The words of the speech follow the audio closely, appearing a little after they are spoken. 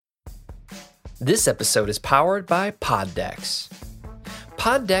This episode is powered by Poddex.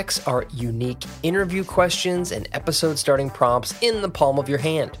 Poddex are unique interview questions and episode starting prompts in the palm of your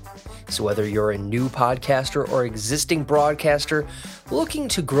hand. So whether you're a new podcaster or existing broadcaster looking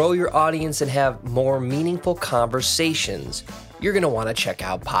to grow your audience and have more meaningful conversations, you're going to want to check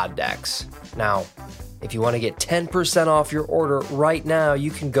out Poddex. Now, if you want to get 10% off your order right now,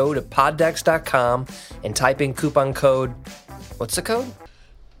 you can go to poddex.com and type in coupon code. What's the code?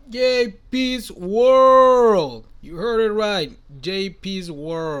 JP's World. You heard it right. JP's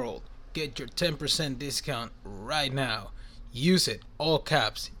World. Get your 10% discount right now. Use it. All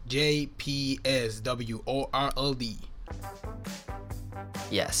caps. JPSWORLD.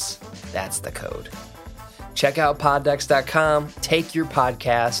 Yes, that's the code. Check out poddex.com. Take your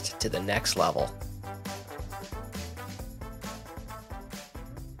podcast to the next level.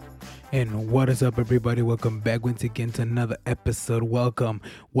 And what is up, everybody? Welcome back once again to another episode. Welcome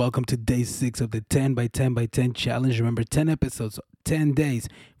to day 6 of the 10 by 10 by 10 challenge. Remember, 10 episodes, 10 days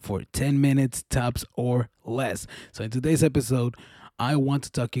for 10 minutes tops or less. So in today's episode, I want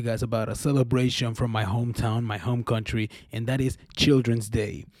to talk to you guys about a celebration from my hometown, my home country, and that is Children's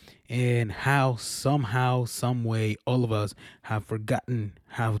Day. And how somehow, some way, all of us have forgotten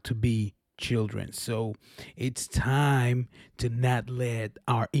how to be children. So it's time to not let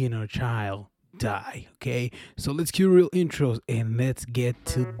our inner child die. Okay, so let's cue real intros and let's get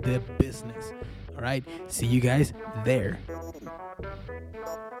to the business. All right, see you guys there.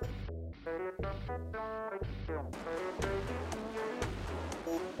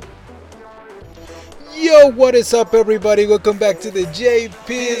 Yo, what is up, everybody? Welcome back to the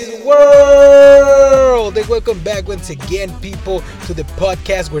JP's World. And welcome back once again, people, to the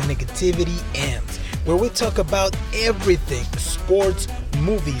podcast where negativity ends, where we talk about everything: sports,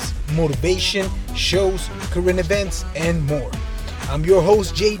 movies, motivation, shows, current events, and more. I'm your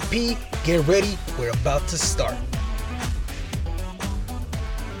host, JP. Get ready. We're about to start.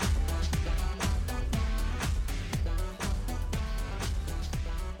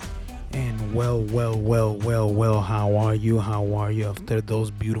 And well, how are you after those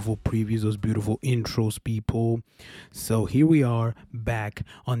beautiful previews, those beautiful intros, people? So here we are back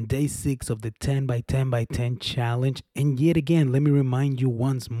on day 6 of the 10 by 10 by 10 challenge. And yet again, let me remind you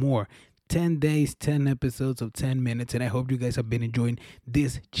once more, 10 days, 10 episodes of 10 minutes. And I hope you guys have been enjoying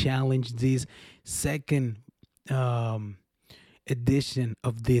this challenge, this second edition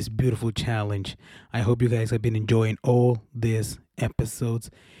of this beautiful challenge. I hope you guys have been enjoying all these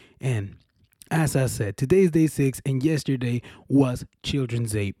episodes. And as I said, today is day 6, and yesterday was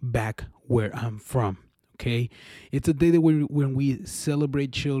Children's Day back where I'm from. Okay, it's a day that when we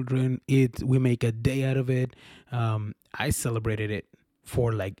celebrate children, we make a day out of it. I celebrated it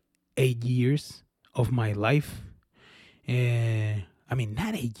for like 8 years of my life, and I mean,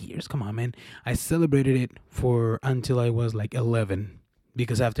 not 8 years. Come on, man. I celebrated it for until I was like 11.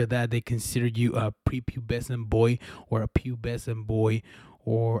 Because after that, they consider you a prepubescent boy or a pubescent boy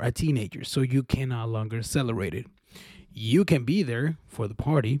or a teenager. So you can no longer celebrate it. You can be there for the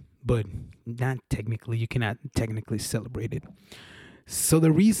party, but you cannot technically celebrate it. So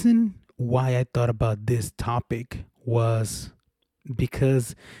the reason why I thought about this topic was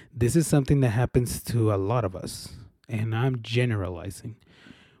because this is something that happens to a lot of us. And I'm generalizing.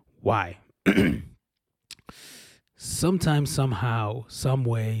 Why? Sometimes, somehow, some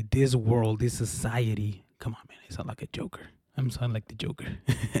way, this world, this society, come on, man, I sound like a joker. I'm sounding like the Joker.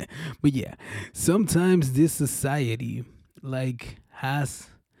 But yeah, sometimes this society has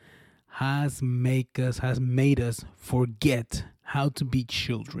made us forget how to be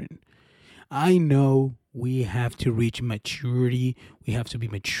children. I know we have to reach maturity. We have to be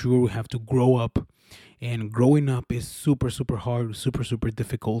mature. We have to grow up. And growing up is super, super hard, super, super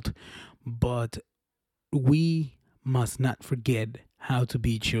difficult. But we must not forget how to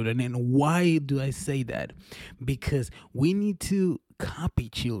be children. And why do I say that? Because we need to copy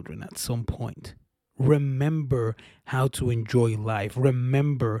children at some point. Remember how to enjoy life.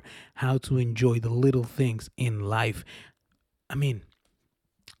 Remember how to enjoy the little things in life. I mean,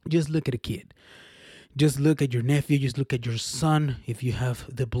 just look at a kid. Just look at your nephew. Just look at your son. If you have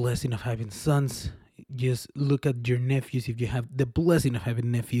the blessing of having sons, just look at your nephews. If you have the blessing of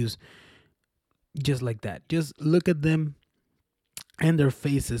having nephews, just like that. Just look at them. And their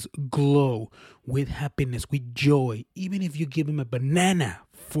faces glow with happiness, with joy. Even if you give them a banana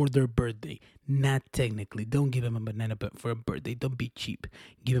for their birthday. Not technically. Don't give them a banana for a birthday. Don't be cheap.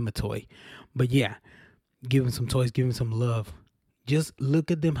 Give them a toy. But yeah, give them some toys. Give them some love. Just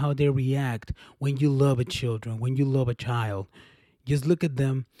look at them, how they react when you love a children, when you love a child. Just look at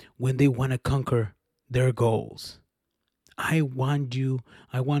them when they want to conquer their goals. I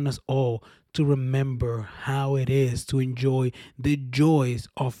want us all to remember how it is to enjoy the joys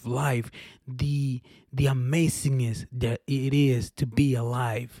of life, the amazingness that it is to be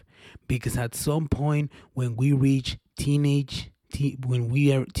alive. Because at some point when we reach when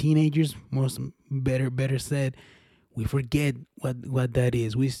we are teenagers, better said, we forget what that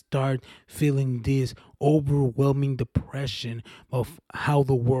is. We start feeling this overwhelming depression of how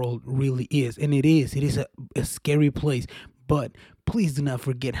the world really is. And it is a scary place. But please do not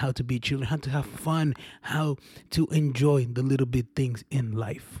forget how to be children, how to have fun, how to enjoy the little bit things in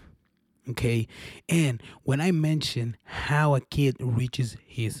life. Okay? And when I mention how a kid reaches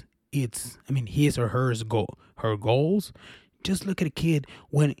his or her goals, just look at a kid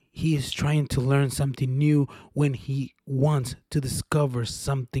when he is trying to learn something new, when he wants to discover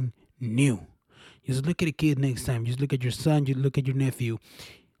something new. Just look at a kid next time. Just look at your son, you look at your nephew.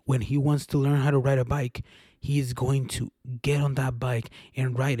 When he wants to learn how to ride a bike, he is going to get on that bike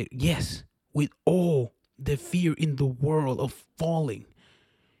and ride it. Yes, with all the fear in the world of falling.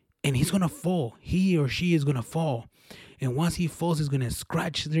 And he's going to fall. He or she is going to fall. And once he falls, he's going to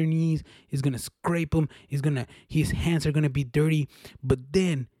scratch their knees. He's going to scrape them. His hands are going to be dirty. But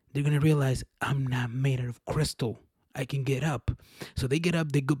then they're going to realize, I'm not made out of crystal. I can get up. So they get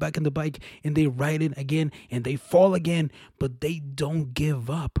up, they go back on the bike, and they ride it again, and they fall again. But they don't give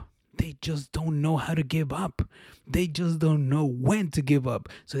up. They just don't know how to give up. They just don't know when to give up.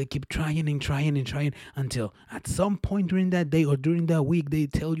 So they keep trying and trying and trying until at some point during that day or during that week, they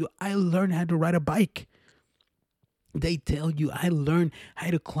tell you, I learned how to ride a bike. They tell you, I learned how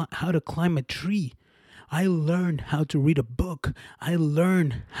to climb a tree. I learned how to read a book. I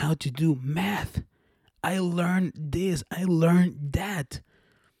learned how to do math. I learned this. I learned that.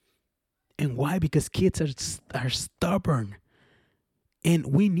 And why? Because kids are stubborn. And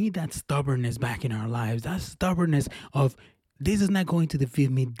we need that stubbornness back in our lives. That stubbornness of, this is not going to defeat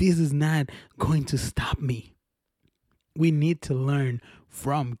me. This is not going to stop me. We need to learn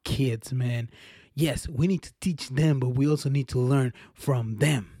from kids, man. Yes, we need to teach them, but we also need to learn from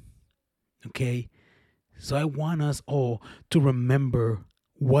them. Okay? So I want us all to remember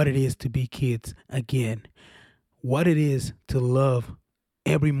what it is to be kids again. What it is to love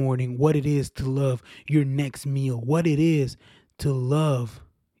every morning. What it is to love your next meal. What it is to love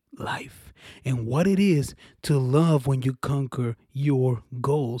life. And what it is to love when you conquer your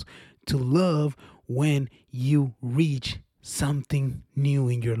goals. To love when you reach something new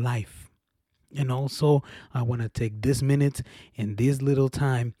in your life. And also, I want to take this minute and this little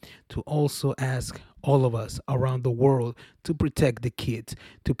time to also ask all of us around the world to protect the kids,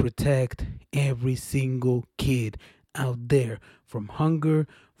 to protect every single kid out there from hunger,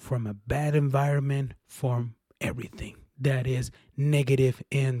 from a bad environment, from everything that is negative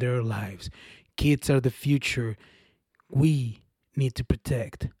in their lives. Kids are the future. We need to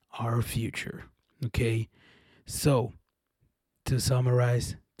protect our future. Okay? So, to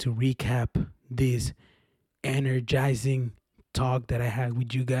summarize, to recap this energizing talk that I had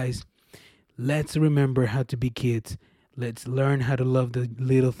with you guys, let's remember how to be kids. Let's learn how to love the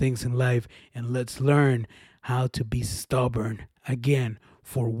little things in life, and let's learn how to be stubborn again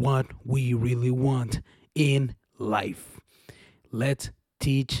for what we really want in life. Let's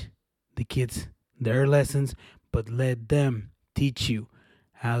teach the kids their lessons, but let them teach you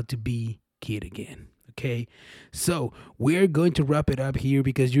how to be kid again. Okay, so we're going to wrap it up here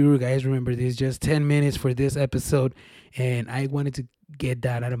because you guys remember this is just 10 minutes for this episode, and I wanted to get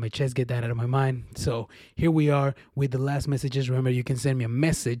that out of my chest, get that out of my mind. So here we are with the last messages. Remember, you can send me a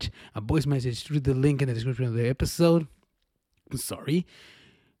voice message through the link in the description of the episode. I'm sorry,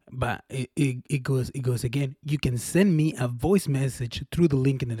 but it goes again. You can send me a voice message through the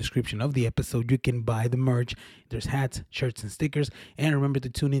link in the description of the episode. You can buy the merch. There's hats, shirts, and stickers. And remember to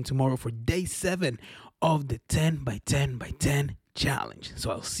tune in tomorrow for day 7 of the 10 by 10 by 10 challenge. So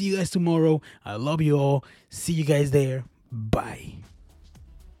I'll see you guys tomorrow. I love you all. See you guys there. Bye.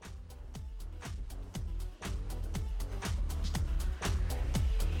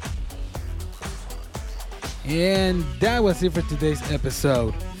 And that was it for today's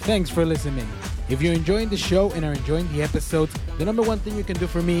episode. Thanks for listening. If you're enjoying the show and are enjoying the episodes, the number one thing you can do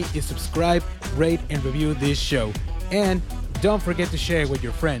for me is subscribe, rate, and review this show. And don't forget to share it with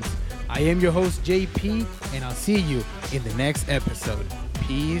your friends. I am your host, JP, and I'll see you in the next episode.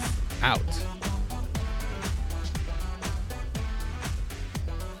 Peace out.